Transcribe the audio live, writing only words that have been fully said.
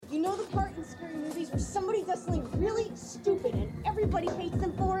everybody hates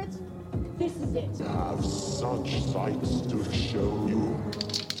them for it. This is it. Have such sights to show you. Alright,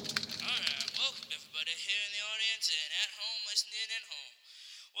 welcome everybody here in the audience and at home listening at home.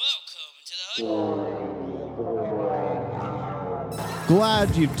 Welcome to the...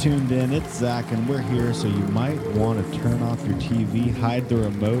 Glad you've tuned in. It's Zach, and we're here, so you might want to turn off your TV, hide the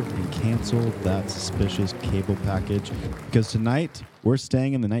remote, and cancel that suspicious cable package. Because tonight, we're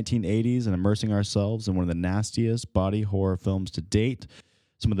staying in the 1980s and immersing ourselves in one of the nastiest body horror films to date,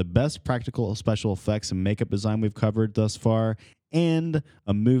 some of the best practical special effects and makeup design we've covered thus far, and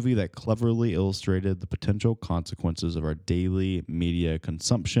a movie that cleverly illustrated the potential consequences of our daily media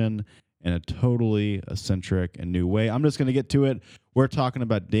consumption in a totally eccentric and new way. I'm just going to get to it. We're talking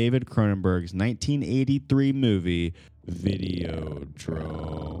about David Cronenberg's 1983 movie, Videodrome,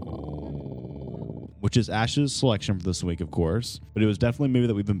 which is Ash's selection for this week, of course. But it was definitely a movie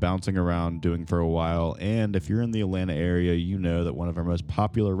that we've been bouncing around doing for a while. And if you're in the Atlanta area, you know that one of our most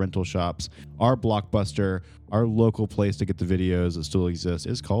popular rental shops, our Blockbuster, our local place to get the videos that still exist,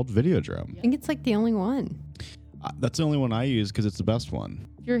 is called Videodrome. I think it's like the only one. That's the only one I use because it's the best one.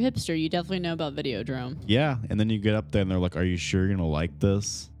 If you're a hipster, you definitely know about Videodrome. Yeah, and then you get up there and they're like, "Are you sure you're gonna like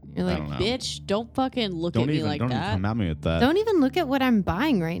this?" You're like, "Bitch, don't fucking look at me like don't that." Don't even come at me with that. Don't even look at what I'm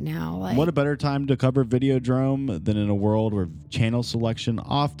buying right now. Like, what a better time to cover Videodrome than in a world where channel selection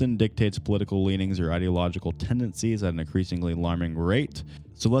often dictates political leanings or ideological tendencies at an increasingly alarming rate.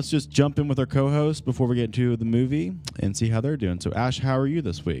 So let's just jump in with our co-host before we get to the movie and see how they're doing. So Ash, how are you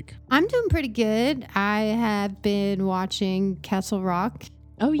this week? I'm doing pretty good. I have been watching Castle Rock.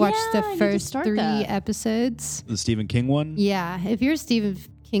 Oh, yeah. Watched the first 3 episodes. The Stephen King one? Yeah. If you're a Stephen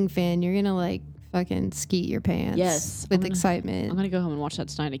King fan, you're going to like fucking skeet your pants. Yes. With excitement. I'm going to go home and watch that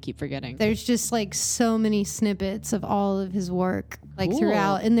tonight. I keep forgetting. There's just like so many snippets of all of his work like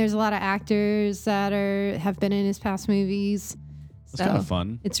throughout. And there's a lot of actors that have been in his past movies. That's kind of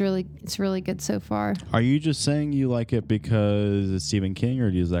fun. It's really good so far. Are you just saying you like it because it's Stephen King, or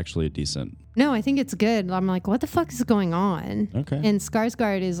is it actually decent? No, I think it's good. I'm like, what the fuck is going on? Okay. And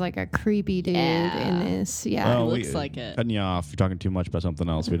Skarsgård is like a creepy dude in this. Yeah. Well, looks like it. Cutting you off. You're talking too much about something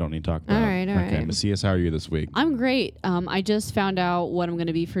else we don't need to talk about. All right. Okay, Macias, how are you this week? I'm great. I just found out what I'm going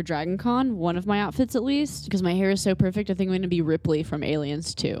to be for Dragon Con, one of my outfits at least, because my hair is so perfect. I think I'm going to be Ripley from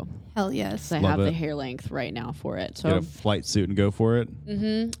Aliens 2. Hell yes. I have the hair length right now for it. So get a flight suit and go for it?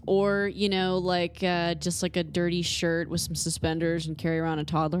 Mm-hmm. Or, like just like a dirty shirt with some suspenders and carry around a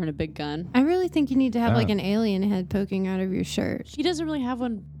toddler and a big gun. I really think you need to have like an alien head poking out of your shirt. She doesn't really have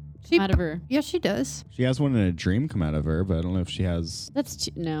one out of her. Yes, she does. She has one in a dream come out of her, but I don't know if she has...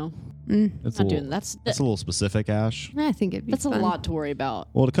 No. That's not doing that. That's a little specific, Ash. I think it'd be That's fun. a lot to worry about.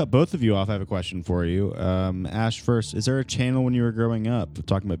 Well, to cut both of you off, I have a question for you. Ash, first, is there a channel when you were growing up,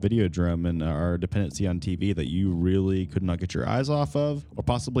 talking about Videodrome and our dependency on TV, that you really could not get your eyes off of? Or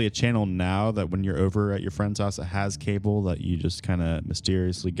possibly a channel now that when you're over at your friend's house that has cable that you just kind of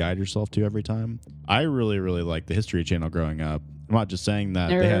mysteriously guide yourself to every time? I really, really liked the History Channel growing up. I'm not just saying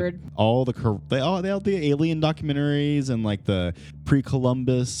that. Nerd. They had all the alien documentaries and like the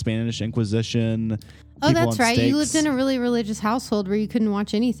pre-Columbus Spanish Inquisition. Oh, that's right. You lived in a really religious household where you couldn't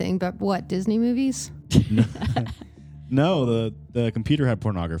watch anything but what, Disney movies? No, the computer had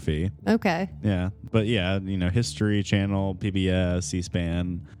pornography. Okay. Yeah, but yeah, History Channel, PBS,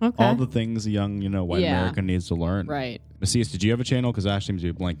 C-SPAN, all the things a young, white American needs to learn. Right. Macias, did you have a channel? Because Ash seems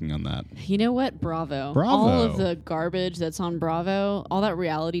to be blanking on that. You know what? Bravo. All of the garbage that's on Bravo, all that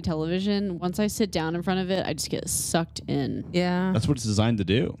reality television, once I sit down in front of it, I just get sucked in. Yeah. That's what it's designed to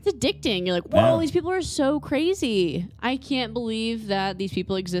do. It's addicting. You're like, whoa, these people are so crazy. I can't believe that these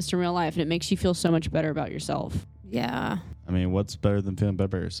people exist in real life, and it makes you feel so much better about yourself. Yeah. I mean, what's better than feeling better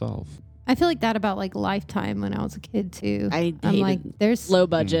about yourself? I feel like that about like Lifetime when I was a kid too. I'm like, there's low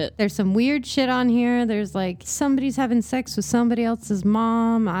budget. There's some weird shit on here. There's like somebody's having sex with somebody else's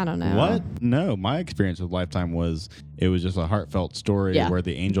mom. I don't know. What? No, my experience with Lifetime was it was just a heartfelt story where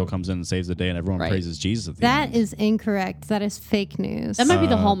the angel comes in and saves the day and everyone praises Jesus at the end. That is incorrect. That is fake news. That might be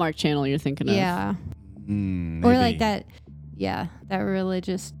the Hallmark Channel you're thinking of. Yeah. Or like that. Yeah, that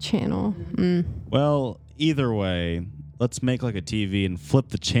religious channel. Well, either way, let's make like a TV and flip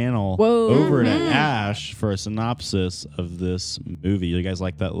the channel over to Ash for a synopsis of this movie. You guys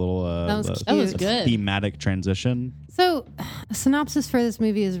like that little that was good. Thematic transition? So, a synopsis for this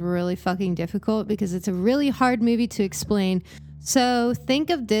movie is really fucking difficult because it's a really hard movie to explain. So,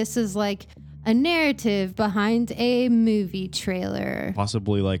 think of this as like a narrative behind a movie trailer.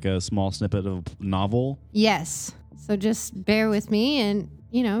 Possibly like a small snippet of a novel? Yes. So just bear with me and,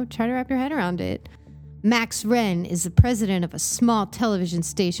 try to wrap your head around it. Max Wren is the president of a small television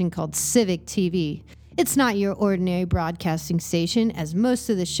station called Civic TV. It's not your ordinary broadcasting station, as most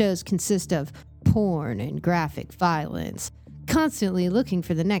of the shows consist of porn and graphic violence. Constantly looking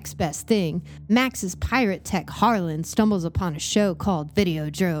for the next best thing, Max's pirate tech Harlan stumbles upon a show called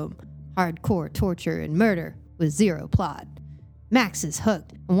Videodrome. Hardcore torture and murder with zero plot. Max is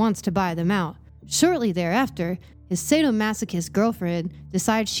hooked and wants to buy them out. Shortly thereafter, his sadomasochist girlfriend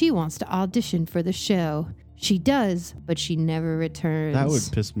decides she wants to audition for the show. She does, but she never returns. That would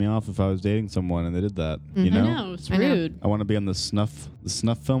piss me off if I was dating someone and they did that. You know? I know, it's rude. I want to be on the snuff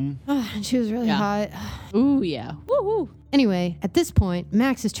film. And she was really hot. Ooh, yeah. Woo-hoo. Anyway, at this point,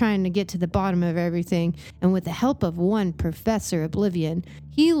 Max is trying to get to the bottom of everything, and with the help of one Professor Oblivion,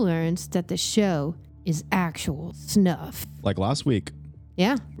 he learns that the show is actual snuff. Like last week.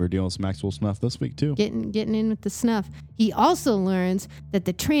 Yeah. We're dealing with some actual snuff this week, too. Getting in with the snuff. He also learns that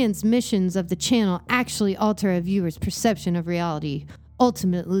the transmissions of the channel actually alter a viewer's perception of reality,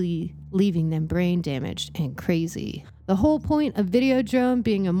 ultimately leaving them brain damaged and crazy. The whole point of Videodrome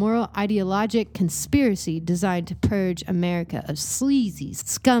being a moral ideologic conspiracy designed to purge America of sleazy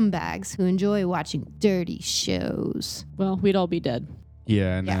scumbags who enjoy watching dirty shows. Well, we'd all be dead.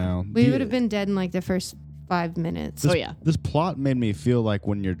 Yeah, no. We would have been dead in like the first 5 minutes. This plot made me feel like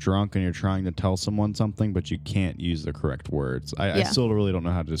when you're drunk and you're trying to tell someone something, but you can't use the correct words. I still really don't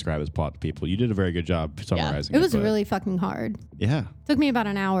know how to describe this plot to people. You did a very good job summarizing it. It was really fucking hard. Yeah. Took me about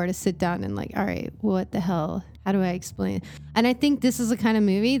an hour to sit down and like, all right, what the hell? How do I explain it? And I think this is the kind of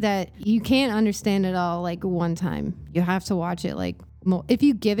movie that you can't understand it all like one time. You have to watch it like, if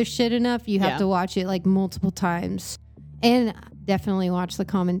you give a shit enough, you have to watch it like multiple times. And definitely watch the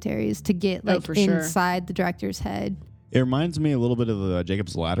commentaries to get like inside the director's head. It reminds me a little bit of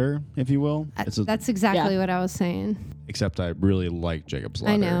Jacob's Ladder, if you will. That's exactly what I was saying. Except I really like Jacob's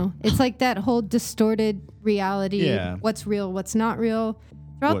Ladder. I know. It's like that whole distorted reality. What's real, what's not real.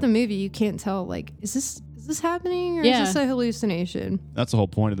 Throughout the movie, you can't tell, like, is this happening or is this a hallucination? That's the whole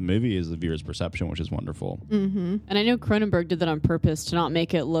point of the movie, is the viewer's perception, which is wonderful. Mm-hmm. And I know Cronenberg did that on purpose to not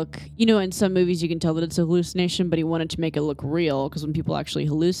make it look, you know, in some movies you can tell that it's a hallucination, but he wanted to make it look real, because when people actually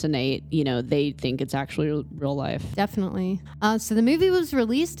hallucinate, you know, they think it's actually real life. Definitely. So the movie was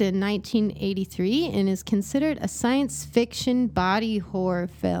released in 1983 and is considered a science fiction body horror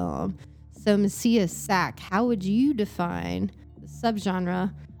film. So Messiah Sack, how would you define the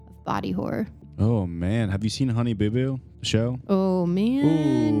subgenre of body horror? Oh, man. Have you seen Honey Boo Boo, the show? Oh,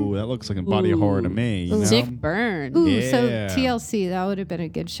 man. Ooh, that looks like a body horror to me. You know? Sick burn. Ooh, so TLC, that would have been a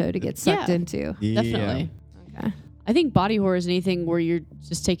good show to get sucked into. Yeah. Definitely. Okay. I think body horror is anything where you're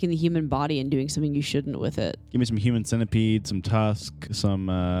just taking the human body and doing something you shouldn't with it. Give me some Human Centipede, some Tusk, some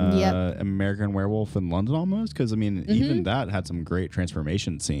American Werewolf in London almost. Because, I mean, even that had some great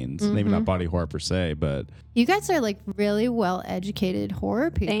transformation scenes. Maybe not body horror per se, but... You guys are like really well-educated horror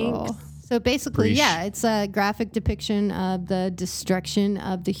people. Thanks. So basically, it's a graphic depiction of the destruction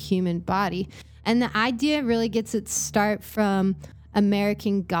of the human body. And the idea really gets its start from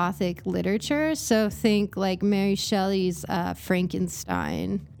American Gothic literature. So think like Mary Shelley's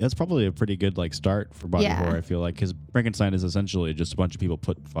Frankenstein. That's probably a pretty good like start for body horror, I feel like, because Frankenstein is essentially just a bunch of people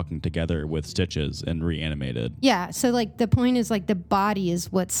put fucking together with stitches and reanimated. Yeah, so like the point is like the body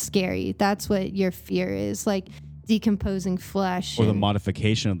is what's scary. That's what your fear is, like decomposing flesh. Or the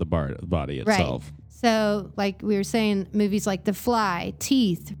modification of the body itself. Right. So like we were saying, movies like The Fly,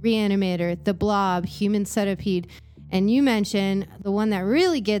 Teeth, Reanimator, The Blob, Human Centipede. And you mentioned the one that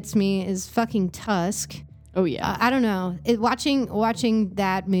really gets me is fucking Tusk. Oh, yeah. I don't know. Watching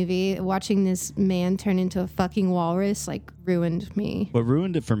that movie, watching this man turn into a fucking walrus, like, ruined me. What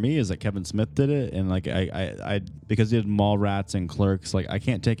ruined it for me is that Kevin Smith did it, and like I because he did Mallrats and Clerks, like I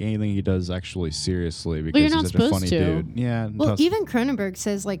can't take anything he does actually seriously because you're not he's such a funny supposed to. dude. Yeah. Well, even Cronenberg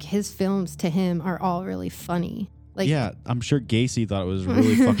says like his films to him are all really funny. Like, yeah, I'm sure Gacy thought it was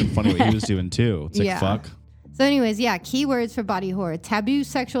really fucking funny what he was doing too. It's like fuck. So anyways, keywords for body horror: taboo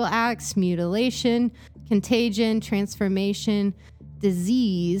sexual acts, mutilation, contagion, transformation,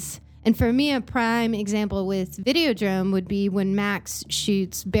 disease. And for me, a prime example with Videodrome would be when Max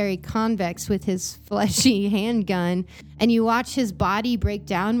shoots Barry Convex with his fleshy handgun, and you watch his body break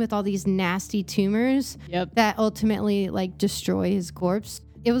down with all these nasty tumors that ultimately like destroy his corpse.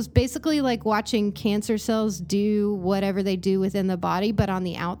 It was basically like watching cancer cells do whatever they do within the body, but on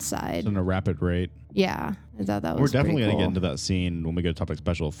the outside. It's in a rapid rate. Yeah, I thought that was We're definitely going to get into that scene when we go to topic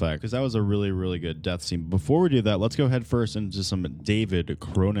special effects, because that was a really, really good death scene. Before we do that, let's go head first into some David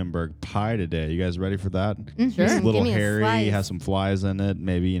Cronenberg pie today. You guys ready for that? Sure. It's a little hairy, has some flies in it,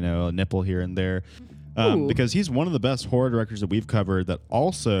 maybe, a nipple here and there. because he's one of the best horror directors that we've covered that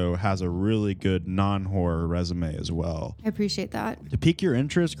also has a really good non-horror resume as well. I appreciate that. To pique your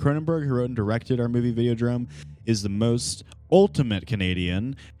interest, Cronenberg, who wrote and directed our movie Videodrome, is the most ultimate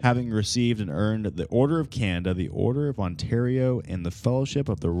Canadian, having received and earned the Order of Canada, the Order of Ontario, and the Fellowship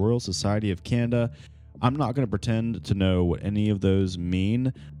of the Royal Society of Canada. I'm not going to pretend to know what any of those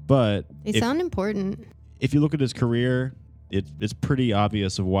mean, but They sound important. if you look at his career, it's pretty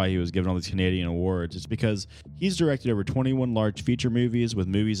obvious of why he was given all these Canadian awards. It's because he's directed over 21 large feature movies with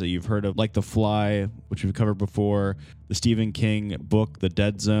movies that you've heard of, like The Fly, which we've covered before, the Stephen King book, The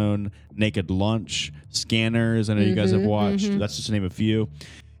Dead Zone, Naked Lunch, Scanners, I know you guys have watched. That's just to name a few.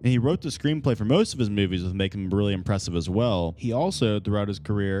 And he wrote the screenplay for most of his movies, which make him really impressive as well. He also, throughout his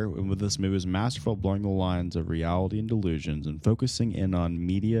career, with this movie, was masterful at blurring the lines of reality and delusions and focusing in on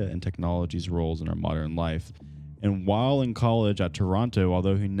media and technology's roles in our modern life. And while in college at Toronto,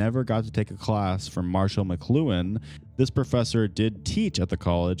 although he never got to take a class from Marshall McLuhan, this professor did teach at the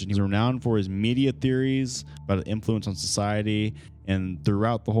college, and he's renowned for his media theories about influence on society. And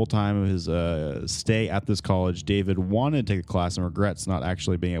throughout the whole time of his stay at this college, David wanted to take a class and regrets not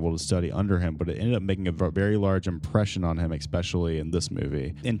actually being able to study under him, but it ended up making a very large impression on him, especially in this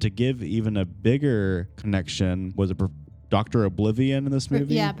movie. And to give even a bigger connection was Dr. Oblivion in this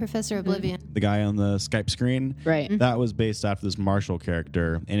movie. Yeah, Professor Oblivion. The guy on the Skype screen. Right. That was based after this Marshall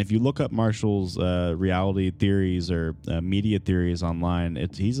character. And if you look up Marshall's reality theories or media theories online,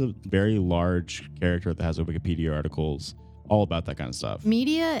 he's a very large character that has Wikipedia articles all about that kind of stuff.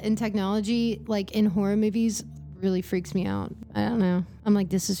 Media and technology, like in horror movies, really freaks me out. I don't know. I'm like,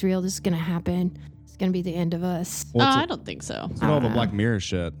 this is real. This is going to happen. It's going to be the end of us. Well, I don't think so. It's all the Black Mirror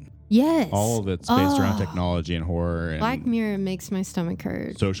shit. Yes. All of it's based around technology and horror and Black Mirror makes my stomach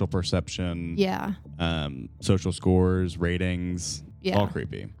hurt. social perception. Yeah. Social scores, ratings. Yeah. All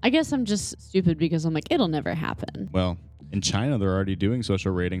creepy. I guess I'm just stupid because I'm like, it'll never happen. Well, in China, they're already doing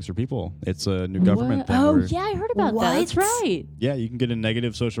social ratings for people. It's a new government thing. Oh, where- yeah, I heard about that. That's right. Yeah, you can get a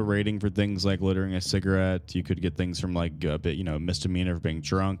negative social rating for things like littering a cigarette. You could get things from like a bit, misdemeanor for being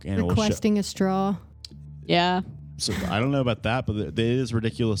drunk. And Requesting a straw. Yeah. So I don't know about that, but there is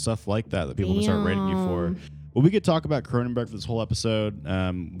ridiculous stuff like that people can start rating you for. Well, we could talk about Cronenberg for this whole episode.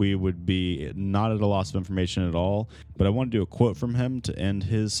 We would be not at a loss of information at all, but I want to do a quote from him to end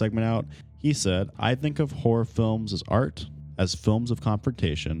his segment out. He said, "I think of horror films as art, as films of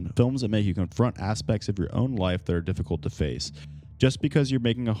confrontation, films that make you confront aspects of your own life that are difficult to face. Just because you're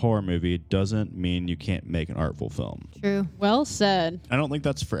making a horror movie doesn't mean you can't make an artful film." True. Well said. I don't think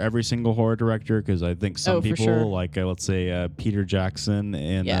that's for every single horror director, because I think some for people, sure. like let's say Peter Jackson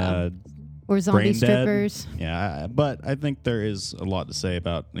and Yeah. Or zombie Brain Dead. strippers. Yeah, but I think there is a lot to say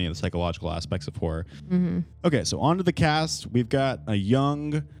about the psychological aspects of horror. Okay, so on to the cast. We've got a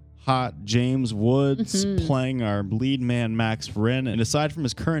young, hot James Woods playing our lead man, Max Vryn. And aside from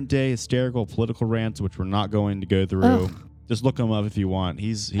his current day hysterical political rants, which we're not going to go through, just look him up if you want.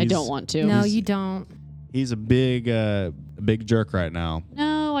 He's I don't want to. No, you don't. He's a big jerk right now.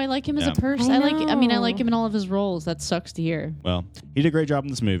 No, I like him as Yeah. a person. I I know. like him in all of his roles. That sucks to hear. Well, he did a great job in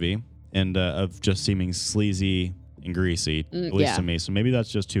this movie, and of just seeming sleazy and greasy, at least yeah. to me. So maybe that's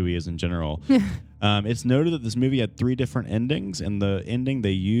just who he is in general. It's noted that this movie had 3 different endings, and the ending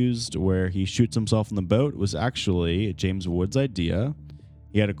they used where he shoots himself in the boat was actually James Wood's idea.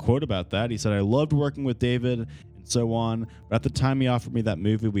 He had a quote about that. He said, "I loved working with David and so on, but at the time he offered me that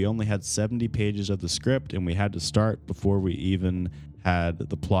movie, we only had 70 pages of the script, and we had to start before we even had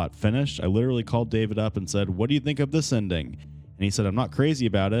the plot finished. I literally called David up and said, 'What do you think of this ending?' And he said, 'I'm not crazy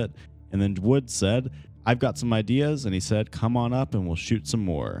about it.' And then Wood said, 'I've got some ideas.' And he said, 'Come on up and we'll shoot some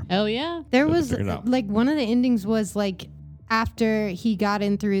more.'" Hell yeah. There So was figure it out. like one of the endings was like after he got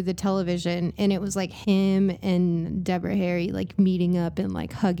in through the television, and it was like him and Deborah Harry like meeting up and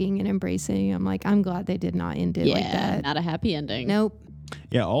like hugging and embracing. I'm like, I'm glad they did not end it like that. Not a happy ending. Nope.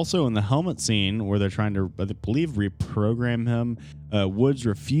 Yeah, also in the helmet scene where they're trying to, I believe, reprogram him, Woods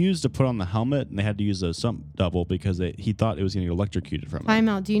refused to put on the helmet, and they had to use a stunt double because he thought it was going to get electrocuted from it. Time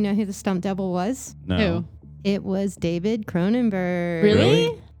out. Do you know who the stunt double was? No. Who? It was David Cronenberg.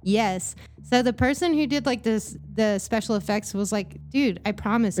 Really? Yes. So the person who did like the special effects was like, dude, I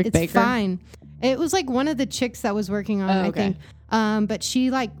promise Rick it's Baker? fine. It was like one of the chicks that was working on it, Oh, I okay. think. But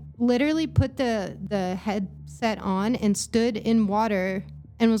she like literally put the headset on and stood in water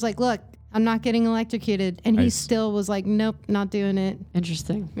and was like, look, I'm not getting electrocuted. And he Nice. still was like, nope, not doing it.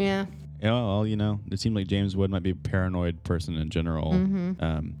 Interesting. Yeah. Yeah, well, it seemed like James Wood might be a paranoid person in general.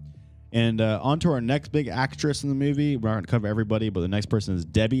 And on to our next big actress in the movie. We're not going to cover everybody, but the next person is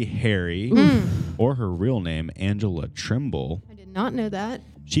Debbie Harry, or her real name, Angela Trimble. I did not know that.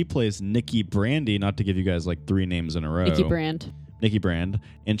 She plays Nikki Brandy, not to give you guys like 3 names in a row. Nikki Brand. Nikki Brand.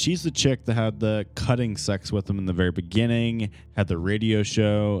 And she's the chick that had the cutting sex with him in the very beginning, had the radio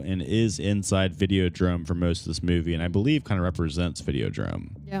show, and is inside Videodrome for most of this movie, and I believe kind of represents Videodrome.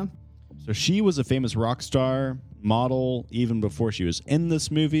 Yeah. So she was a famous rock star, model, even before she was in this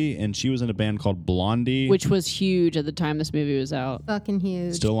movie, and she was in a band called Blondie. Which was huge at the time this movie was out. Fucking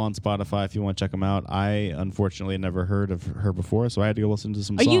huge. Still on Spotify if you want to check them out. I unfortunately had never heard of her before, so I had to go listen to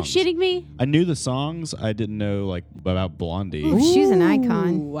some Are songs. you shitting me? I knew the songs. I didn't know like about Blondie. Ooh, she's an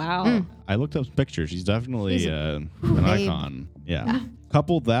icon. Wow. I looked up some pictures. She's definitely She's an babe. icon. Yeah.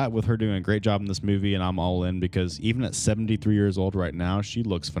 Couple that with her doing a great job in this movie, and I'm all in because even at 73 years old right now, she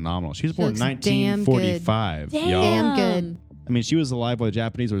looks phenomenal. She was born in looks damn 1945. Damn. Y'all. Damn good. I mean, she was alive while the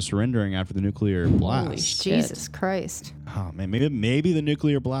Japanese were surrendering after the nuclear blast. shit. Jesus Christ. Oh man, maybe the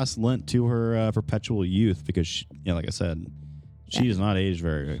nuclear blast lent to her perpetual youth because, she, like I said, she does not age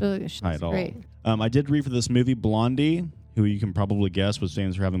very She's high at all. great. I did read for this movie Blondie, who you can probably guess was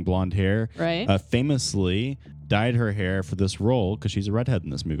famous for having blonde hair. Right. Famously dyed her hair for this role because she's a redhead in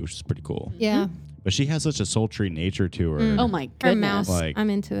this movie, which is pretty cool. Yeah. But she has such a sultry nature to her. Oh my Her goodness. mouth. Like- I'm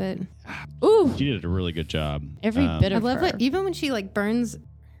into it. Ooh. She did a really good job. Every bit I of love her. it. Even when she like burns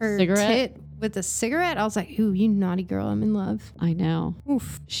her Cigarette? tit with a cigarette, I was like, ooh, you naughty girl. I'm in love. I know.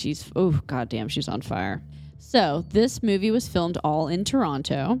 Oof. Goddamn, she's on fire. So, this movie was filmed all in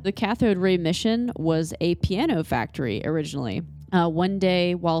Toronto. The cathode ray mission was a piano factory originally. One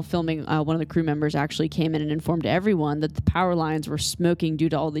day while filming, one of the crew members actually came in and informed everyone that the power lines were smoking due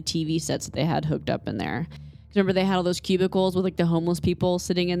to all the TV sets that they had hooked up in there. Remember they had all those cubicles with like the homeless people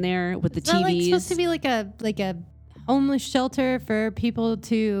sitting in there with the Is that TVs? like supposed to be like a homeless shelter for people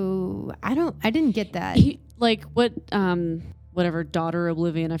to? I didn't get that. Like what? Whatever daughter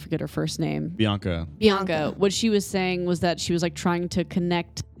Oblivion, I forget her first name. Bianca. Bianca. What she was saying was that she was like trying to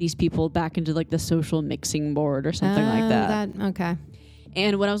connect these people back into like the social mixing board or something like that. Okay.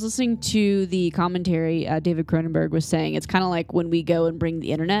 And when I was listening to the commentary, David Cronenberg was saying it's kind of like when we go and bring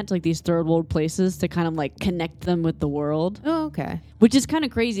the internet to like these third world places to kind of like connect them with the world, Oh, okay. which is kind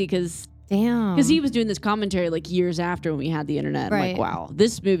of crazy because Damn. he was doing this commentary like years after when we had the internet. I'm Right. like, wow,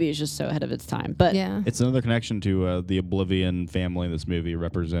 this movie is just so ahead of its time. But Yeah. It's another connection to the Oblivion family in this movie,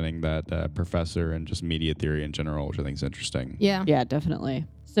 representing that professor and just media theory in general, which I think is interesting. Yeah. yeah, definitely.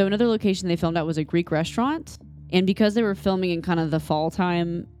 So another location they filmed at was a Greek restaurant. And because they were filming in kind of the fall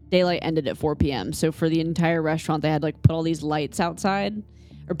time, daylight ended at 4 p.m. So for the entire restaurant, they had like put all these lights outside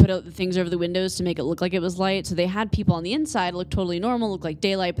or put out the things over the windows to make it look like it was light. So they had people on the inside look totally normal, look like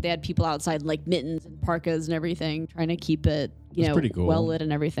daylight, but they had people outside in like mittens and parkas and everything, trying to keep it, That's pretty cool. well lit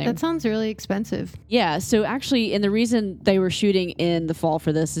and everything. That sounds really expensive. Yeah, so actually, and the reason they were shooting in the fall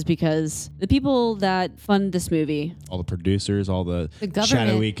for this is because the people that fund this movie. All the producers, all the government.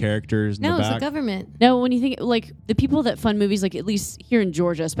 shadowy characters in No, the it's the back. government. No, when you think like the people that fund movies, like at least here in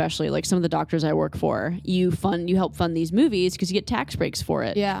Georgia, especially like some of the doctors I work for, you help fund these movies because you get tax breaks for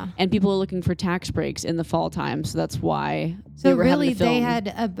it. Yeah. and people are looking for tax breaks in the fall time, so that's why. So they were having really, to film. they had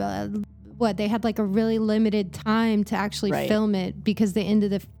they had like a really limited time to actually Right. film it because the end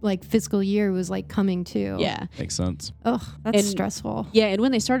of the like fiscal year was like coming too. Yeah, Makes sense. Ugh, that's And- stressful. yeah, and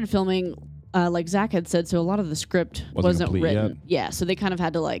when they started filming, like Zach had said, so a lot of the script wasn't complete written. yet. Yeah, so they kind of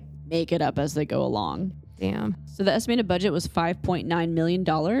had to like make it up as they go along. Damn. So the estimated budget was $5.9 million,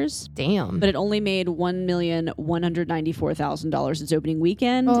 Damn. but it only made $1,194,000 its opening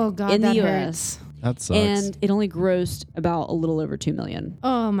weekend Oh God, in the that U.S. hurts. That sucks. And it only grossed about a little over $2 million.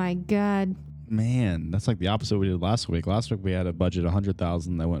 Oh my God. Man, that's like the opposite we did last week. Last week we had a budget of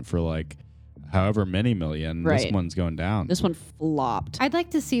 100,000 that went for like however many million. This Right. one's going down. This one flopped. I'd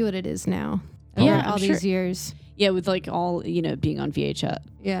like to see what it is now. Yeah, After all I'm these sure. years. Yeah, with like all, being on VHS.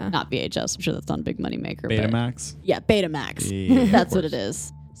 Yeah. Not VHS. I'm sure that's not a big moneymaker. but Betamax. Yeah, Betamax. Yeah, of That's what course. it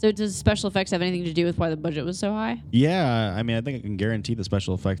is. So does special effects have anything to do with why the budget was so high? Yeah, I mean, I think I can guarantee the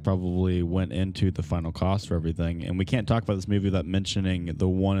special effects probably went into the final cost for everything. And we can't talk about this movie without mentioning the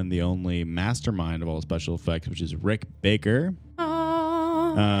one and the only mastermind of all special effects, which is Rick Baker.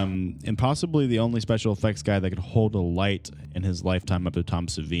 And possibly the only special effects guy that could hold a light in his lifetime up to Tom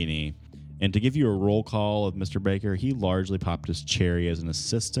Savini. And to give you a roll call of Mr. Baker, he largely popped his cherry as an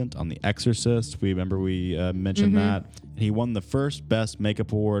assistant on The Exorcist. We mentioned that. And he won the first Best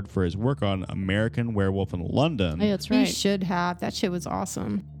Makeup Award for his work on American Werewolf in London, Oh, yeah, that's He right. should have. That shit was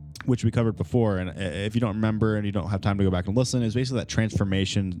awesome. which we covered before. And if you don't remember and you don't have time to go back and listen, it's basically that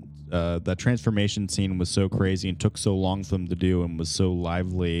transformation. That transformation scene was so crazy and took so long for them to do and was so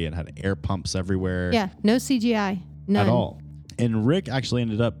lively and had air pumps everywhere. Yeah. No CGI. None. At all. And Rick actually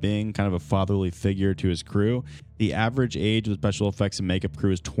ended up being kind of a fatherly figure to his crew. The average age of the special effects and makeup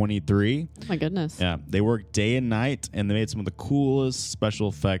crew is 23. Oh my goodness. Yeah, they worked day and night, and they made some of the coolest special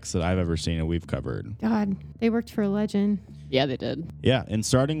effects that I've ever seen and we've covered. God, they worked for a legend. Yeah, they did. Yeah, and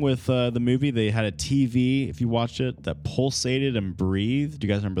starting with the movie, they had a TV, if you watch it, that pulsated and breathed. Do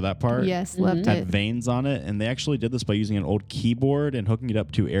you guys remember that part? Yes, loved Had it. veins on it, and they actually did this by using an old keyboard and hooking it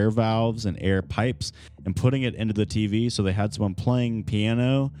up to air valves and air pipes and putting it into the TV. So they had someone playing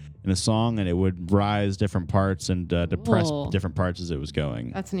piano in a song, and it would rise different parts and depress Cool. different parts as it was going.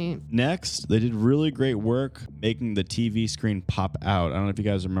 That's neat. Next, they did really great work making the TV screen pop out. I don't know if you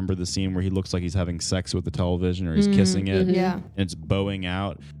guys remember the scene where he looks like he's having sex with the television or he's kissing it. Yeah. And it's bowing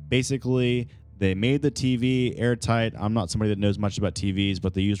out. Basically, they made the TV airtight. I'm not somebody that knows much about TVs,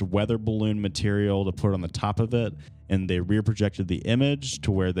 but they used weather balloon material to put on the top of it, and they rear projected the image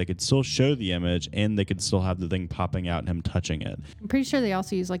to where they could still show the image and they could still have the thing popping out and him touching it. I'm pretty sure they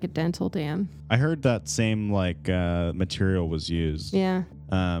also use like a dental dam. I heard that same material was used. Yeah.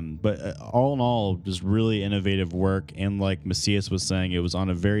 But all in all, just really innovative work. And like Macias was saying, it was on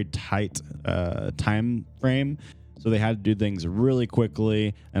a very tight time frame. So they had to do things really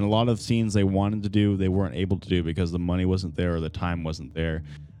quickly. And a lot of scenes they wanted to do, they weren't able to do because the money wasn't there or the time wasn't there.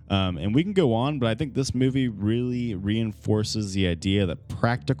 And we can go on, but I think this movie really reinforces the idea that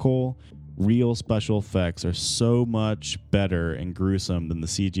practical, real special effects are so much better and gruesome than the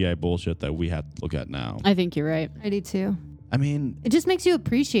CGI bullshit that we have to look at now. I think you're right. I do too. I mean, It just makes you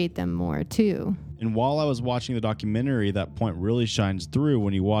appreciate them more too. and while I was watching the documentary, that point really shines through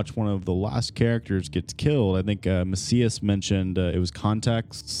when you watch one of the last characters gets killed. I think Macias mentioned it was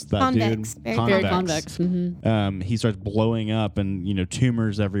Convex. That Convex. dude, Very Very convex. Mm-hmm. He starts blowing up, and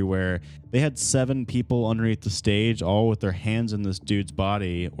tumors everywhere. They had 7 people underneath the stage, all with their hands in this dude's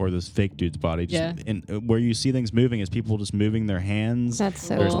body or this fake dude's body. And where you see things moving is people just moving their hands. That's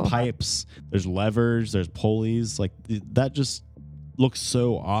so There's cool. pipes, there's levers, there's pulleys. Like that just looks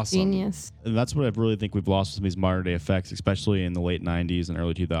so awesome. Genius. And that's what I really think we've lost with some of these modern day effects, especially in the late 90s and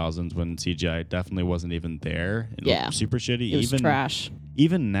early 2000s when CGI definitely wasn't even there. It looked super shitty. It was trash.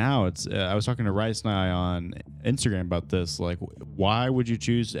 Even now, it's. I was talking to Rice and I on Instagram about this. Like, why would you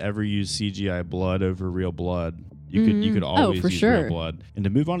choose to ever use CGI blood over real blood? You could always for use sure. real blood. And to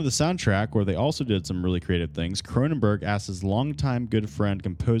move on to the soundtrack, where they also did some really creative things, Cronenberg asked his longtime good friend,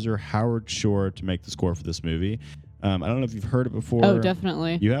 composer Howard Shore, to make the score for this movie. I don't know if you've heard it before. Oh,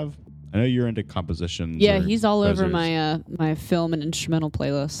 definitely. You have? I know you're into compositions. Yeah, or he's all over composers. my film and instrumental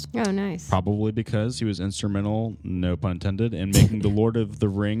playlist. Oh, nice. Probably because he was instrumental, no pun intended, in making the Lord of the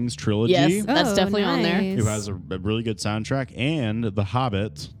Rings trilogy. Yes, that's Oh, definitely on there. nice. Who has a really good soundtrack, and The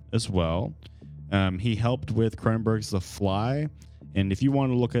Hobbit as well. He helped with Cronenberg's The Fly, and if you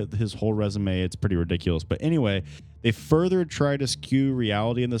want to look at his whole resume, it's pretty ridiculous. But anyway, they further try to skew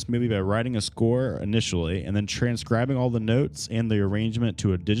reality in this movie by writing a score initially and then transcribing all the notes and the arrangement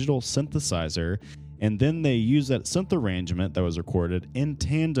to a digital synthesizer, and then they use that synth arrangement that was recorded in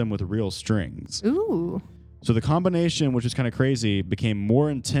tandem with real strings. Ooh. So the combination, which is kind of crazy, became more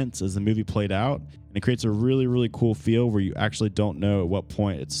intense as the movie played out, and it creates a really, really cool feel where you actually don't know at what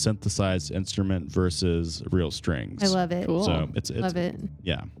point it's synthesized instrument versus real strings. I love it. Cool. So it's Love it.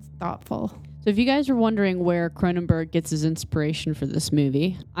 Yeah. It's thoughtful. So if you guys are wondering where Cronenberg gets his inspiration for this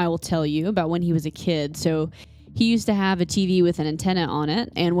movie, I will tell you about when he was a kid. So he used to have a TV with an antenna on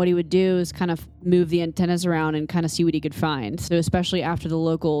it, and what he would do is kind of move the antennas around and kind of see what he could find. So especially after the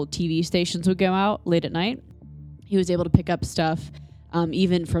local TV stations would go out late at night, he was able to pick up stuff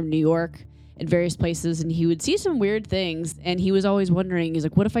even from New York in various places, and he would see some weird things, and he was always wondering, he's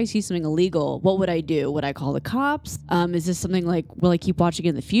like, what if I see something illegal? What would I do? Would I call the cops? Is this something like, will I keep watching it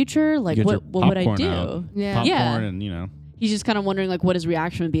in the future? Like, Get your what would I popcorn do? out. Yeah. Popcorn Yeah. and, He's just kind of wondering like what his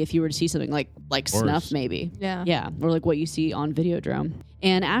reaction would be if he were to see something like snuff maybe. Yeah. Yeah, or like what you see on Videodrome.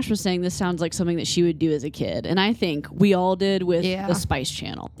 And Ash was saying this sounds like something that she would do as a kid, and I think we all did with the Spice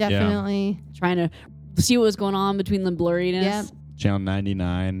Channel, Definitely. trying to see what was going on between the blurriness. Yep. Channel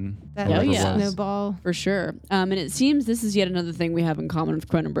 99. That Oh, whatever it yeah. was. snowball. For sure. And it seems this is yet another thing we have in common with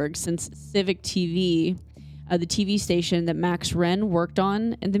Cronenberg, since Civic TV, the TV station that Max Wren worked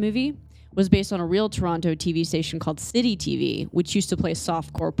on in the movie, was based on a real Toronto TV station called City TV, which used to play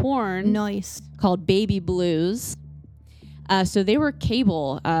softcore porn Nice. called Baby Blues. So they were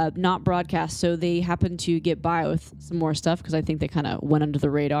cable, not broadcast, so they happened to get by with some more stuff because I think they kind of went under the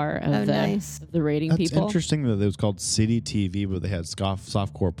radar of nice. of the rating That's people. interesting that it was called City TV, but they had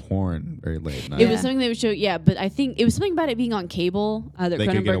softcore porn very late at night. It was something they would show, but I think it was something about it being on cable that They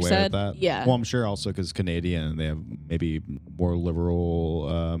could get Cronenberg away said. with that. Yeah. Well, I'm sure also because Canadian, they have maybe more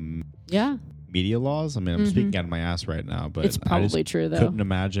liberal Yeah. media laws. I mean, I'm speaking out of my ass right now, but It's probably I just true, though. couldn't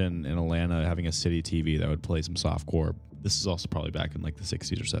imagine in Atlanta having a city TV that would play some softcore. This is also probably back in like the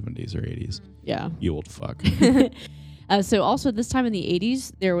 60s or 70s or 80s. Yeah. You old fuck. So also at this time in the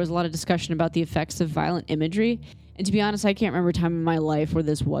 80s, there was a lot of discussion about the effects of violent imagery. And to be honest, I can't remember a time in my life where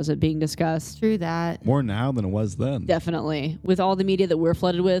this wasn't being discussed. True that. More now than it was then. Definitely. With all the media that we're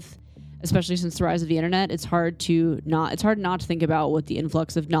flooded with, especially since the rise of the internet, it's hard not to think about what the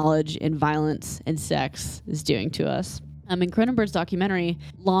influx of knowledge and violence and sex is doing to us. In Cronenberg's documentary,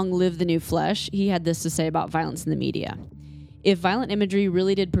 Long Live the New Flesh, he had this to say about violence in the media. If violent imagery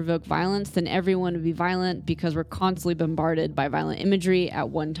really did provoke violence, then everyone would be violent because we're constantly bombarded by violent imagery at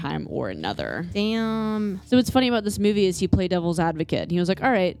one time or another. Damn. So what's funny about this movie is he played devil's advocate. He was like,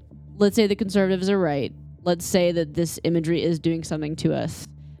 all right, let's say the conservatives are right. Let's say that this imagery is doing something to us.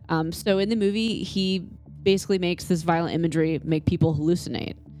 So in the movie, he basically makes this violent imagery make people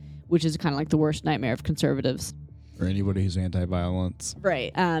hallucinate, which is kind of like the worst nightmare of conservatives. Or anybody who's anti-violence.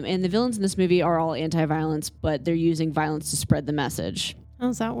 Right. And the villains in this movie are all anti-violence, but they're using violence to spread the message. How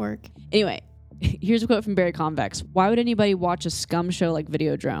does that work? Anyway, here's a quote from Barry Convex. Why would anybody watch a scum show like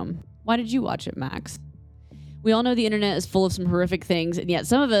Videodrome? Why did you watch it, Max? We all know the internet is full of some horrific things, and yet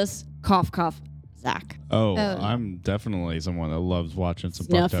some of us, cough, cough, Zach. Oh, I'm definitely someone that loves watching some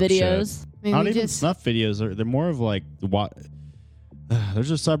Snuff fucked up videos. shit. Maybe Not even just snuff videos. They're more of like what.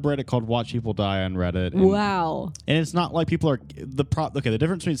 There's a subreddit called Watch People Die on Reddit. And, Wow. And it's not like people are the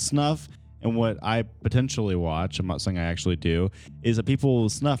difference between snuff and what I potentially watch, I'm not saying I actually do, is that people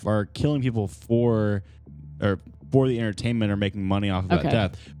with snuff are killing people for the entertainment or making money off of that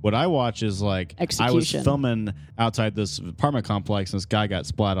death. What I watch is like I was Execution. filming outside this apartment complex and this guy got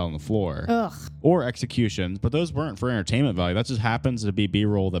splat on the floor. Ugh. Or executions, but those weren't for entertainment value. That just happens to be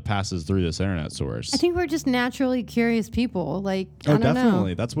B-roll that passes through this internet source. I think we're just naturally curious people. Like, I don't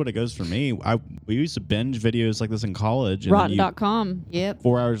definitely. know. That's what it goes for me. We used to binge videos like this in college. And then Rotten.com. Yep.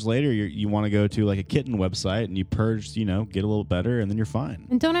 4 hours later, you want to go to like a kitten website and you purge, get a little better, and then you're fine.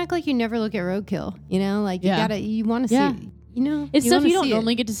 And don't act like you never look at roadkill. Like you want to Yeah. see. It's stuff wanna you don't see it.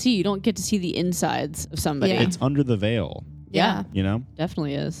 normally get to see. You don't get to see the insides of somebody. Yeah. It's under the veil, Yeah.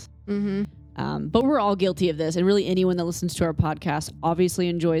 Definitely is. Mm-hmm. But we're all guilty of this. And really anyone that listens to our podcast obviously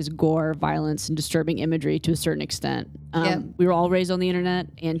enjoys gore, violence, and disturbing imagery to a certain extent. We were all raised on the internet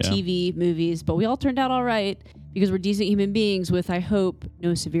and TV, movies, but we all turned out all right because we're decent human beings with, I hope,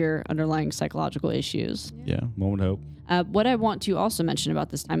 no severe underlying psychological issues. Yeah, one would hope. What I want to also mention about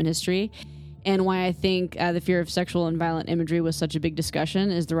this time in history and why I think the fear of sexual and violent imagery was such a big discussion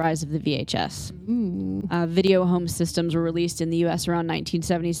is the rise of the VHS. Video home systems were released in the U.S. around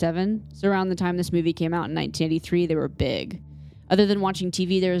 1977. So around the time this movie came out in 1983, they were big. Other than watching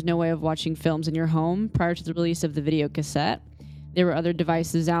TV, there was no way of watching films in your home prior to the release of the video cassette. There were other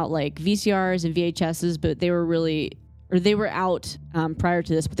devices out like VCRs and VHSs, but they were out prior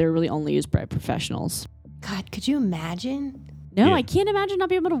to this, but they were really only used by professionals. God, could you imagine? No, Yeah. I can't imagine not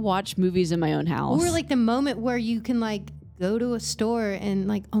being able to watch movies in my own house. Or like the moment where you can like go to a store and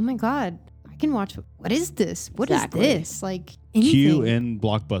like, oh my God, I can watch. What is this? What Exactly. is this? Like anything. Cue in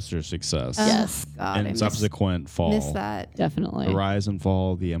blockbuster success. Yes. God, And I subsequent fall. miss that. Definitely. The rise and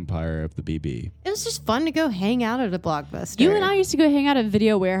fall of the empire of the BB. It was just fun to go hang out at a blockbuster. You and I used to go hang out at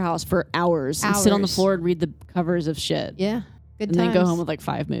Video Warehouse for hours and sit on the Hours. floor and read the covers of shit. Yeah. Good And times. then go home with like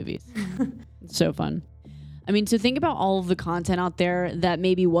 5 movies. It's so fun. I mean, so think about all of the content out there that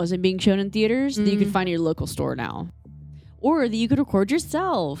maybe wasn't being shown in theaters that you could find at your local store now. Or that you could record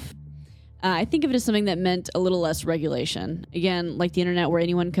yourself. I think of it as something that meant a little less regulation. Again, like the internet where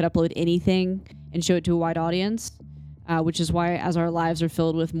anyone could upload anything and show it to a wide audience, which is why as our lives are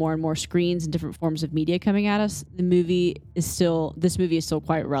filled with more and more screens and different forms of media coming at us, this movie is still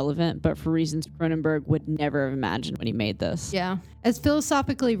quite relevant, but for reasons Cronenberg would never have imagined when he made this. Yeah. As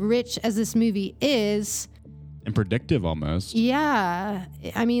philosophically rich as this movie is, And predictive almost. yeah.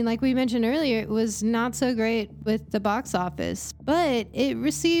 I mean, like we mentioned earlier, it was not so great with the box office, but it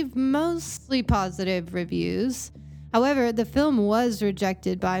received mostly positive reviews. However, the film was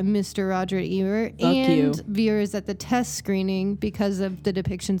rejected by Mr. Roger Ebert Fuck and you. viewers at the test screening because of the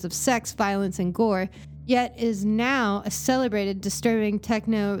depictions of sex, violence, and gore, yet is now a celebrated, disturbing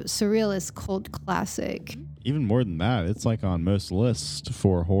techno-surrealist cult classic. Even more than that, it's like on most lists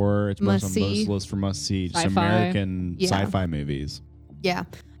for horror. It's most on Must-see. most lists for must-see just Sci-fi. American Yeah. sci-fi movies. Yeah.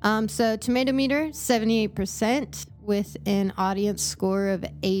 So tomato meter, 78% with an audience score of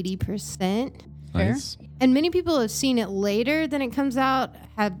 80%. Fair. Nice. And many people have seen it later than it comes out,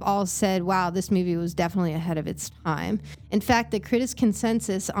 have all said, wow, this movie was definitely ahead of its time. In fact, the critics'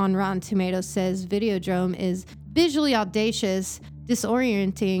 consensus on Rotten Tomatoes says Videodrome is visually audacious,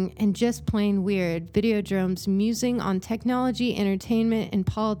 disorienting, and just plain weird, Videodrome's musing on technology, entertainment, and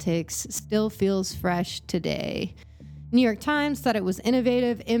politics still feels fresh today. New York Times thought it was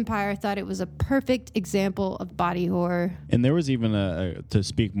innovative. Empire thought it was a perfect example of body horror. And there was even to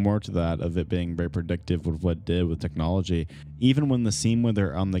speak more to that, of it being very predictive of what it did with technology. Even when the scene where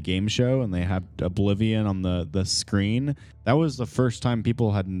they're on the game show and they have Oblivion on the screen, that was the first time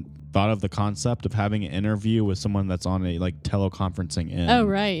people hadn't thought of the concept of having an interview with someone that's on a teleconferencing in. Oh,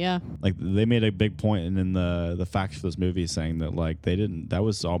 right, yeah. Like, they made a big point in the facts of this movie saying that, like, that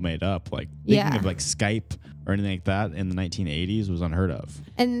was all made up. Like, thinking of, like, Skype or anything like that in the 1980s was unheard of.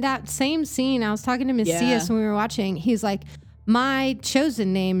 And that same scene, I was talking to Miss C.S. when we were watching. He's like, my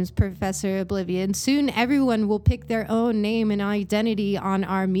chosen name is Professor Oblivion. Soon everyone will pick their own name and identity on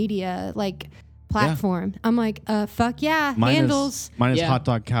our media, platform. I'm like, fuck yeah, handles. Mine is Hot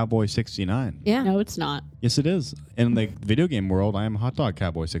Dog Cowboy 69. Yeah. No, it's not. Yes, it is. In the video game world, I am Hot Dog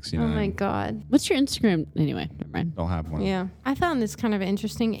Cowboy 69. Oh my God. What's your Instagram? Anyway, never mind. Don't have one. Yeah. I found this kind of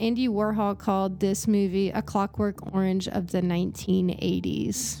interesting. Andy Warhol called this movie A Clockwork Orange of the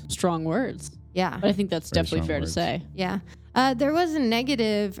 1980s. Strong words. Yeah. But I think that's Very definitely strong fair words. to say. Yeah. There was a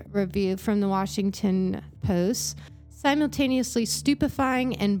negative review from the Washington Post. Simultaneously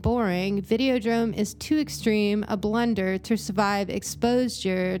stupefying and boring, Videodrome is too extreme, a blunder to survive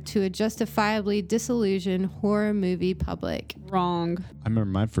exposure to a justifiably disillusioned horror movie public. Wrong. I remember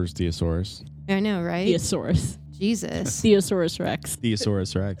my first Theosaurus. I know, right? Theosaurus. Jesus. Theosaurus Rex.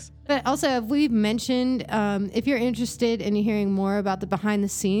 Theosaurus Rex. But also, we've mentioned, if you're interested in hearing more about the behind the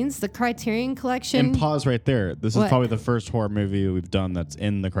scenes, the Criterion Collection. And pause right there. This is What? probably the first horror movie we've done that's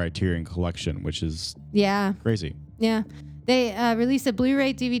in the Criterion Collection, which is crazy. Yeah. They released a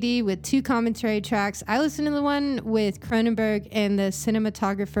Blu-ray DVD with 2 commentary tracks. I listened to the one with Cronenberg and the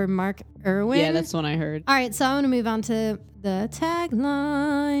cinematographer Mark Irwin. Yeah, that's the one I heard. All right, so I want to move on to the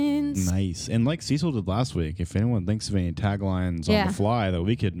taglines. Nice. And like Cecil did last week, if anyone thinks of any taglines on the fly that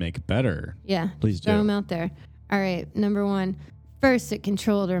we could make better, Yeah. please Throw do. them out there. All right, number 1. First, it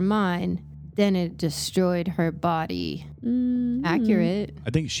controlled her mind. Then it destroyed her body. Accurate.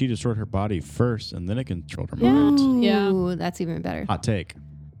 I think she destroyed her body first, and then it controlled her mind. Ooh, Yeah. that's even better. Hot take.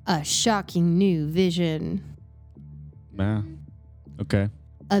 A shocking new vision. Yeah. Okay.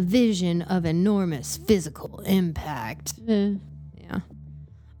 A vision of enormous physical impact. Eh. Yeah.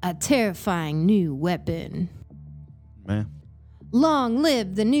 A terrifying new weapon. Man. Long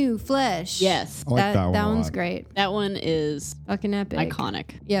live the new flesh. Yes. I like that one a one's lot. great. That one is Fucking epic.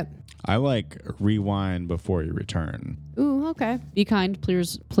 iconic. Yep. I like rewind before you return. Ooh, okay. Be kind,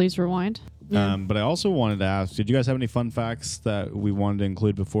 please rewind. Yeah. But I also wanted to ask, did you guys have any fun facts that we wanted to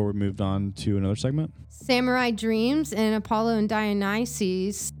include before we moved on to another segment? Samurai Dreams and Apollo and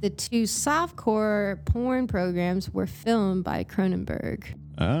Dionysus, the 2 softcore porn programs, were filmed by Cronenberg.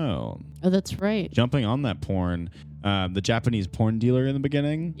 Oh. Oh, that's right. Jumping on that porn, the Japanese porn dealer in the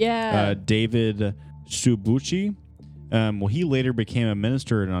beginning, Yeah. David Subuchi. Well, he later became a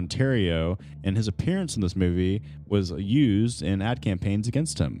minister in Ontario, and his appearance in this movie was used in ad campaigns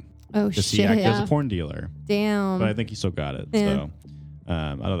against him. Oh, Because shit. he acted as a porn dealer. Damn. But I think he still got it. Yeah. So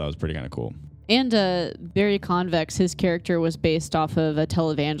I thought that was pretty kind of cool. And Barry Convex, his character was based off of a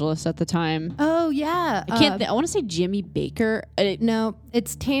televangelist at the time. Oh, yeah. I want to say Jimmy Baker. No,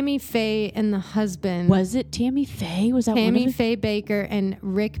 it's Tammy Faye and the husband. Was it Tammy Faye? Was that one Tammy of the- Faye Baker and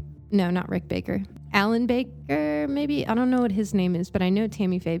not Rick Baker. Alan Baker, maybe? I don't know what his name is, but I know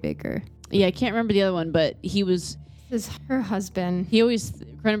Tammy Faye Baker. Yeah, I can't remember the other one, but he was... This is her husband.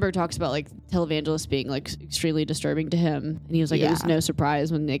 Cronenberg talks about like televangelists being like extremely disturbing to him, and he was like, it was Yeah. no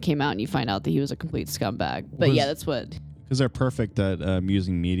surprise when it came out and you find out that he was a complete scumbag. But yeah, that's what. Because they're perfect at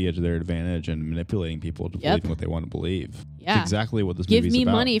using media to their advantage and manipulating people to believe in what they want to believe. Yeah. It's exactly what this Give movie's me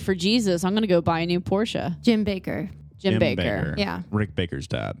about. money for Jesus. I'm gonna go buy a new Porsche. Jim Baker. Jim Baker. Yeah. Rick Baker's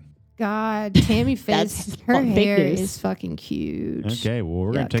dad. God, Tammy Faye's her fake hair news. is fucking huge. Okay, well,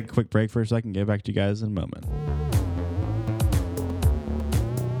 we're going Yuck. to take a quick break for a second, get back to you guys in a moment.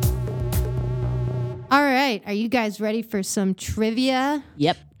 All right, are you guys ready for some trivia?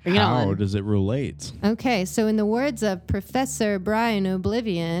 Yep. Bring it How on. does it relate? Okay, so in the words of Professor Brian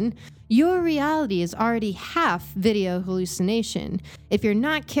Oblivion, your reality is already half video hallucination. If you're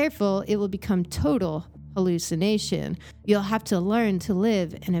not careful, it will become total hallucination. You'll have to learn to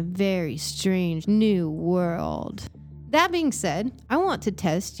live in a very strange new world. That being said, I want to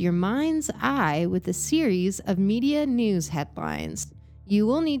test your mind's eye with a series of media news headlines. You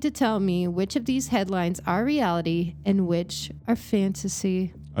will need to tell me which of these headlines are reality and which are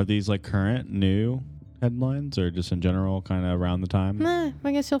fantasy. Are these like current, new headlines or just in general kind of around the time?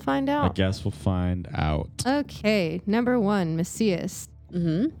 I guess you'll find I out. guess we'll find out. Okay, number 1, Macias.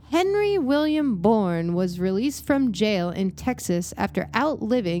 Mm-hmm. Henry William Bourne was released from jail in Texas after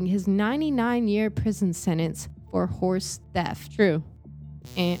outliving his 99-year prison sentence for horse theft. True.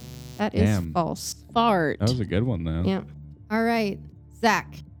 And that is Damn. false. Fart. That was a good one, though. Yeah. All right,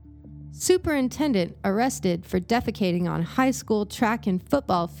 Zach. Superintendent arrested for defecating on high school track and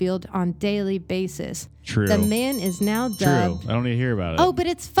football field on daily basis. True. The man is now True. dubbed. I don't need to hear about it. Oh, but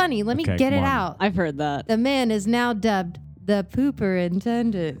it's funny. Let me Okay, get come it on. out. I've heard that. The man is now dubbed the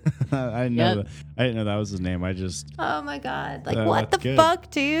Pooperintendent. I didn't know Yep. I didn't know that was his name. I just Oh my God. Like, what the that's good.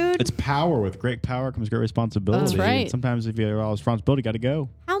 fuck, dude? it's power. With great power comes great responsibility. That's right. And sometimes if you have all responsibility, you got to go.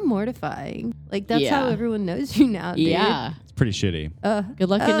 How mortifying. Like, that's Yeah. how everyone knows you now, dude. Yeah. It's pretty shitty. Good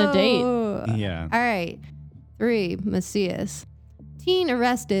luck getting a date. Yeah. All right. 3, Macias. Teen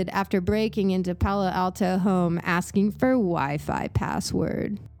arrested after breaking into Palo Alto home asking for Wi-Fi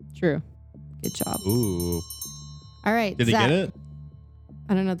password. True. Good job. Ooh. All right, Did he Zach. get it?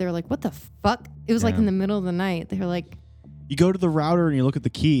 I don't know. They were like, what the fuck? It was like Yeah. in the middle of the night. They were like, You go to the router and you look at the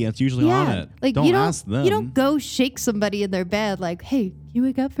key, and it's usually on it. Like, don't ask them. You don't go shake somebody in their bed like, hey, can you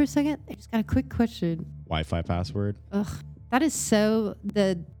wake up for a second? I just got a quick question. Wi-Fi password. Ugh. That is so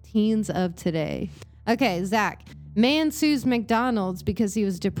the teens of today. Okay, Zach. Man sues McDonald's because he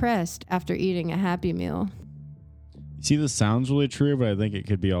was depressed after eating a Happy Meal. See, this sounds really true, but I think it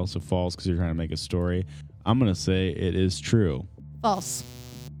could be also false because you're trying to make a story. I'm going to say it is true. False.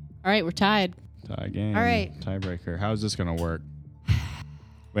 All right, we're tied. Tie game. All right. Tiebreaker. How's this going to work?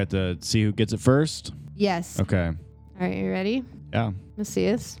 We have to see who gets it first? Yes. Okay. All right, you ready? Yeah.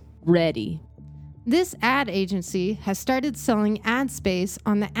 Macias? Ready. This ad agency has started selling ad space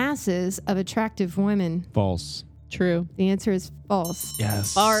on the asses of attractive women. False. True. The answer is false.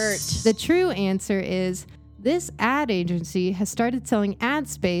 Yes. Fart. The true answer is this ad agency has started selling ad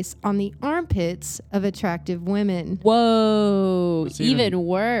space on the armpits of attractive women. Whoa. That's even Even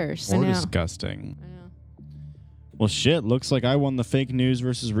worse. I More know. disgusting. Well, shit. Looks like I won the fake news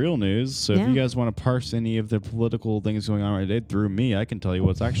versus real news. So Yeah. if you guys want to parse any of the political things going on right today through me, I can tell you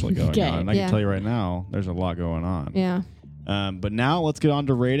what's actually going Okay. on. And I Yeah. can tell you right now, there's a lot going on. Yeah. But now let's get on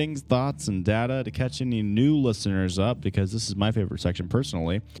to ratings, thoughts, and data to catch any new listeners up, because this is my favorite section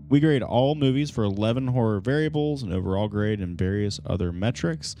personally. We grade all movies for 11 horror variables and overall grade and various other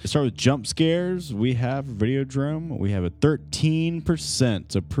metrics. To start with jump scares, we have Videodrome. We have a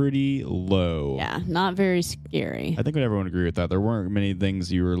 13%, so pretty low. Yeah, not very scary. I think everyone would agree with that. There weren't many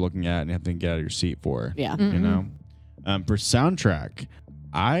things you were looking at and you have to get out of your seat for. Yeah. You know? For soundtrack,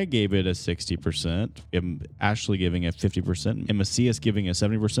 I gave it a 60%. Ashley giving it 50%. And Macias giving it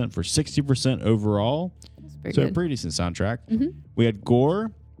 70% for 60% overall. That's pretty So a good. pretty decent soundtrack. We had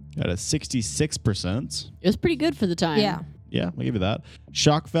Gore at a 66%. It was pretty good for the time. Yeah. Yeah, we'll give you that.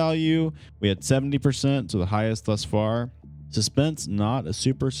 Shock value, we had 70%, so the highest thus far. Suspense, not a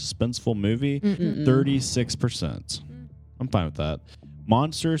super suspenseful movie, 36%. I'm fine with that.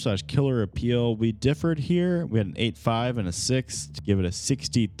 Monster/killer appeal, we differed here. We had an 8.5 and a 6 to give it a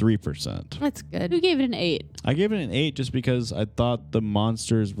 63%. That's good. Who gave it an 8? I gave it an 8 just because I thought the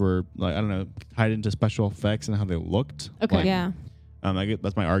monsters were, like, I don't know, tied into special effects and how they looked. Okay. Like, Yeah.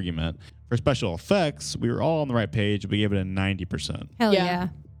 that's my argument. For special effects, we were all on the right page. We gave it a 90%. Hell Yeah. yeah.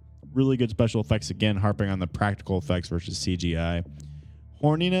 Really good special effects, again, harping on the practical effects versus CGI.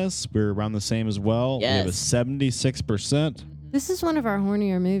 Horniness, we're around the same as well. We have a Yes. 76%. This is one of our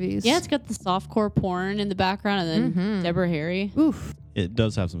hornier movies. Yeah, it's got the softcore porn in the background and then Deborah Harry. Oof. It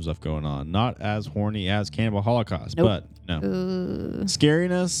does have some stuff going on. Not as horny as Cannibal Holocaust, Nope. but no.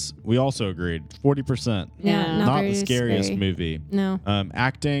 Scariness, we also agreed. 40%. Yeah. Not Not Not very the scariest scary. movie. No.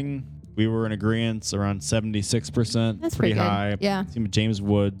 Acting, we were in agreement around 76%. That's pretty pretty good. high. Yeah. Seemed James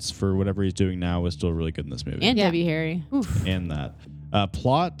Woods, for whatever he's doing now, was still really good in this movie. And Yeah. Debbie Harry. Oof. And that.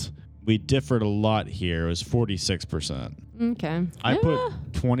 Plot, we differed a lot here. It was 46%. Okay. I put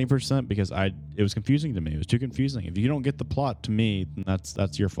 20% because it was confusing to me. It was too confusing. If you don't get the plot, to me, then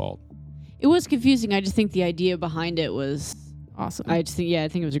that's your fault. It was confusing. I just think the idea behind it was Awesome. I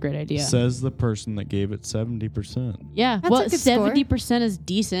think it was a great idea. Says the person that gave it 70%. Yeah. That's well, a good score. 70% is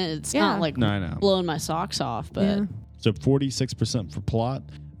decent. It's Yeah. not like No, I know. blowing my socks off, but Yeah. So 46% for plot.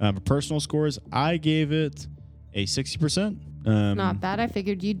 For personal scores, I gave it a 60%. Not bad. I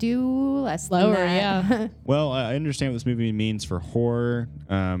figured you'd do less Lower, than that. yeah. Well, I understand what this movie means for horror,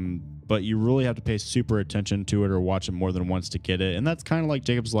 but you really have to pay super attention to it or watch it more than once to get it. And that's kind of like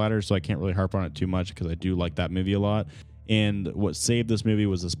Jacob's Ladder, so I can't really harp on it too much because I do like that movie a lot. And what saved this movie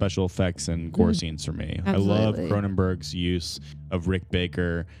was the special effects and gore scenes for me. Absolutely. I love Cronenberg's use of Rick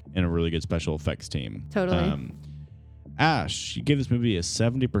Baker and a really good special effects team. Totally. Ash, you gave this movie a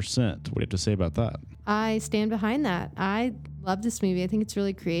 70%. What do you have to say about that? I stand behind that. I love this movie. I think it's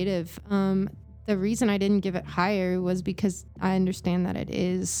really creative. The reason I didn't give it higher was because I understand that it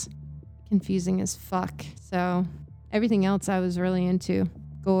is confusing as fuck. So everything else I was really into.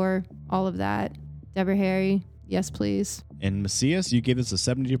 Gore, all of that. Deborah Harry, yes please. And Macias, you gave this a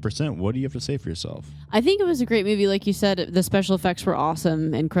 72%. What do you have to say for yourself? I think it was a great movie. Like you said, the special effects were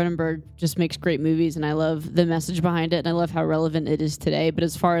awesome, and Cronenberg just makes great movies, and I love the message behind it, and I love how relevant it is today. But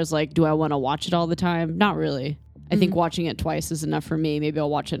as far as like, do I want to watch it all the time? Not really. I think watching it twice is enough for me. Maybe I'll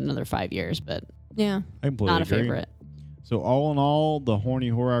watch it in another 5 years, but Yeah. I completely not a agree. favorite. So all in all, the Horny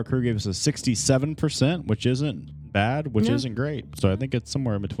Horror Hour crew gave us a 67%, which isn't bad, which isn't great. So I think it's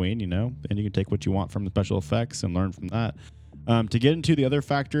somewhere in between, you know, and you can take what you want from the special effects and learn from that. To get into the other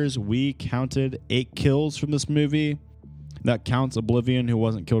factors, we counted 8 kills from this movie. That counts Oblivion, who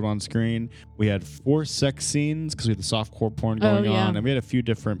wasn't killed on screen. We had 4 sex scenes because we had the softcore porn going on, and we had a few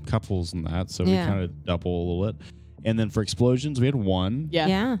different couples in that, so we kind of double a little bit. And then for explosions, we had 1.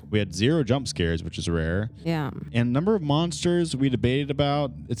 Yeah. We had 0 jump scares, which is rare. Yeah. And number of monsters we debated about.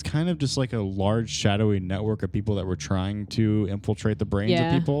 It's kind of just like a large shadowy network of people that were trying to infiltrate the brains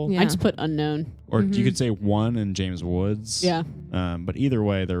of people. Yeah. I just put unknown. Or you could say 1 in James Woods. Yeah. But either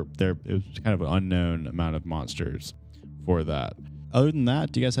way, it was kind of an unknown amount of monsters for that. Other than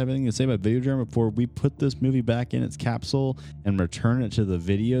that, do you guys have anything to say about Videodrome before we put this movie back in its capsule and return it to the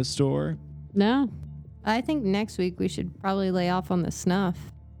video store? No. I think next week we should probably lay off on the snuff.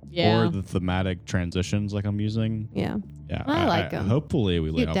 Yeah. Or the thematic transitions like I'm using. Yeah. Yeah, I like 'em. Hopefully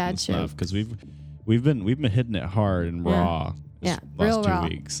we lay Cute off dad on the stuff jokes. because we've been hitting it hard and raw. Yeah. Last Real 2 raw.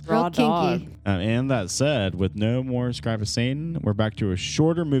 weeks. Raw Real dog. kinky. And that said, with no more Scribe of Satan, we're back to a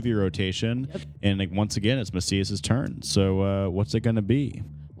shorter movie rotation. And like, once again, it's Macias' turn. So what's it going to be?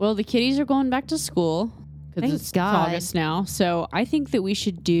 Well, the kiddies are going back to school because Thank it's God. August now. So I think that we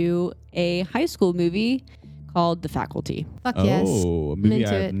should do a high school movie called The Faculty. Fuck yes. Oh, a I'm movie into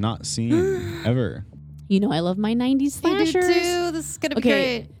I have it. not seen ever. You know, I love my 90s You slashers. do too. This is going to be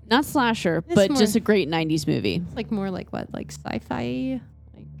Okay, great. not slasher, It's but more- just a great 90s movie. It's like more like what? Like sci-fi?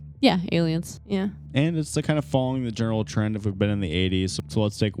 Like, Yeah, aliens. yeah. And it's the kind of following the general trend if we've been in the 80s. So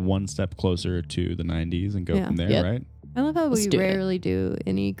let's take one step closer to the 90s and go Yeah. from there, Yep. right? I love how Let's we do it. rarely do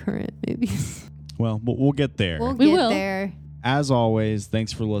any current movies. Well, we'll get there. We'll We get will. there. As always,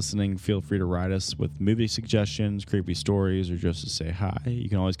 thanks for listening. Feel free to write us with movie suggestions, creepy stories, or just to say hi. You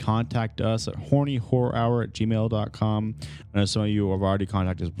can always contact us at hornyhorrorhour@gmail.com. I know some of you have already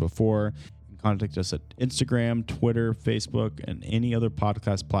contacted us before. You can contact us at Instagram, Twitter, Facebook, and any other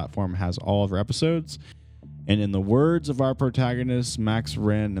podcast platform has all of our episodes. And in the words of our protagonist, Max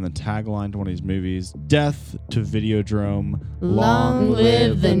Wren, and the tagline to one of these movies, death to Videodrome, Long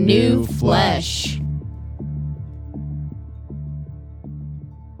live the new flesh.